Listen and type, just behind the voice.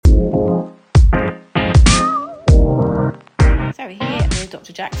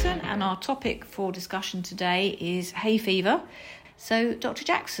Dr. Jackson, and our topic for discussion today is hay fever. So, Dr.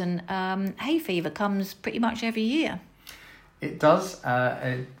 Jackson, hay fever comes pretty much every year. It does.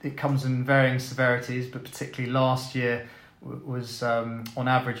 It comes in varying severities, but particularly last year was on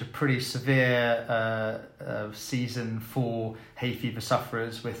average a pretty severe season for hay fever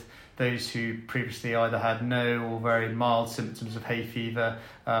sufferers, with those who previously either had no or very mild symptoms of hay fever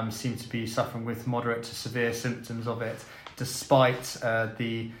seem to be suffering with moderate to severe symptoms of it, despite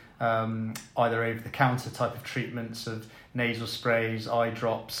the either over-the-counter type of treatments of nasal sprays, eye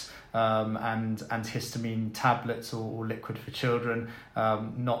drops, and antihistamine tablets or liquid for children,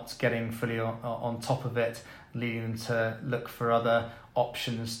 not getting fully on top of it, leading them to look for other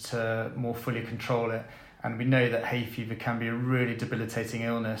options to more fully control it. And we know that hay fever can be a really debilitating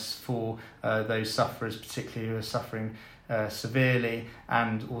illness for those sufferers, particularly who are suffering severely,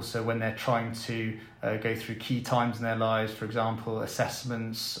 and also when they're trying to go through key times in their lives, for example,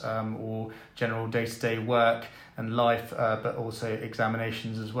 assessments or general day-to-day work and life, but also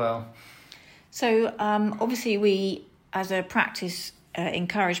examinations as well. So obviously we, as a practice,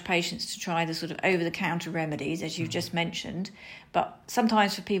 encourage patients to try the sort of over-the-counter remedies, as you've just mentioned, but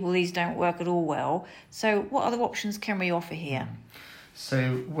sometimes for people these don't work at all well. So what other options can we offer here?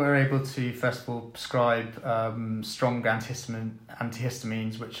 So we're able to, first of all, prescribe strong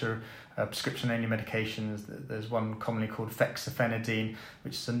antihistamines, which are prescription-only medications. There's one commonly called fexofenadine,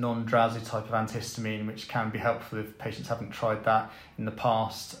 which is a non-drowsy type of antihistamine, which can be helpful if patients haven't tried that in the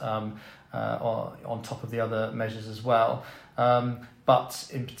past, or on top of the other measures as well. But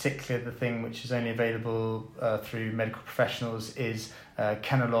in particular, the thing which is only available through medical professionals is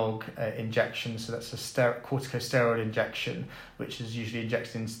Kenalog Injection. So that's a corticosteroid injection, which is usually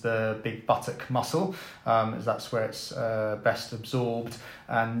injected into the big buttock muscle, as that's where it's best absorbed.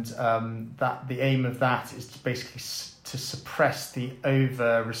 And that the aim of that is to basically to suppress the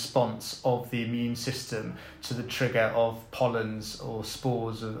over response of the immune system to the trigger of pollens or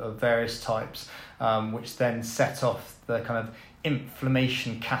spores of various types, which then set off the kind of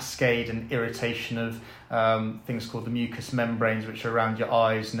inflammation cascade and irritation of things called the mucous membranes, which are around your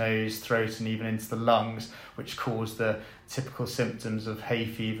eyes, nose, throat, and even into the lungs, which cause the typical symptoms of hay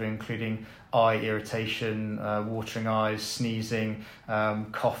fever, including eye irritation, watering eyes, sneezing,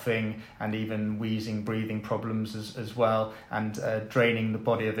 coughing, and even wheezing, breathing problems as well, and draining the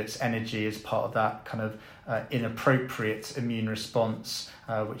body of its energy as part of that kind of inappropriate immune response,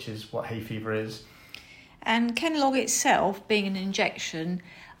 which is what hay fever is. And Kenalog itself, being an injection,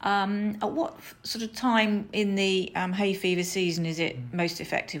 at what sort of time in the hay fever season is it most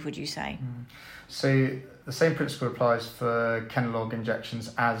effective, would you say? So the same principle applies for Kenalog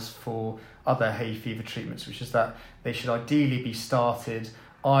injections as for other hay fever treatments, which is that they should ideally be started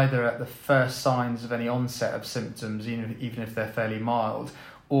either at the first signs of any onset of symptoms, even if they're fairly mild,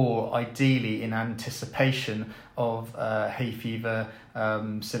 or ideally in anticipation of hay fever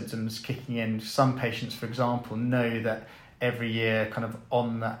symptoms kicking in. Some patients, for example, know that every year kind of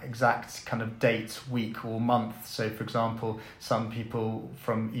on that exact kind of date, week or month. So for example, some people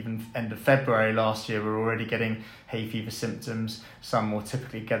from even end of February last year were already getting hay fever symptoms. Some will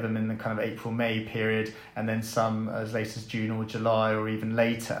typically get them in the kind of April-May period, and then some as late as June or July or even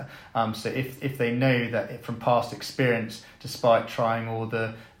later. So if they know that from past experience, despite trying all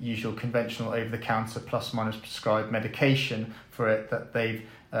the usual conventional over-the-counter plus minus prescribed medication for it, that they've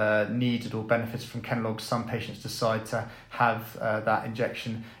needed or benefited from Kenalog, some patients decide to have that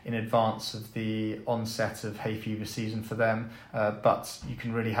injection in advance of the onset of hay fever season for them, but you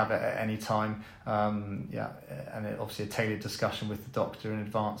can really have it at any time, and obviously a tailored discussion with the doctor in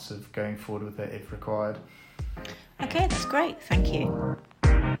advance of going forward with it if required. Okay, that's great, thank you.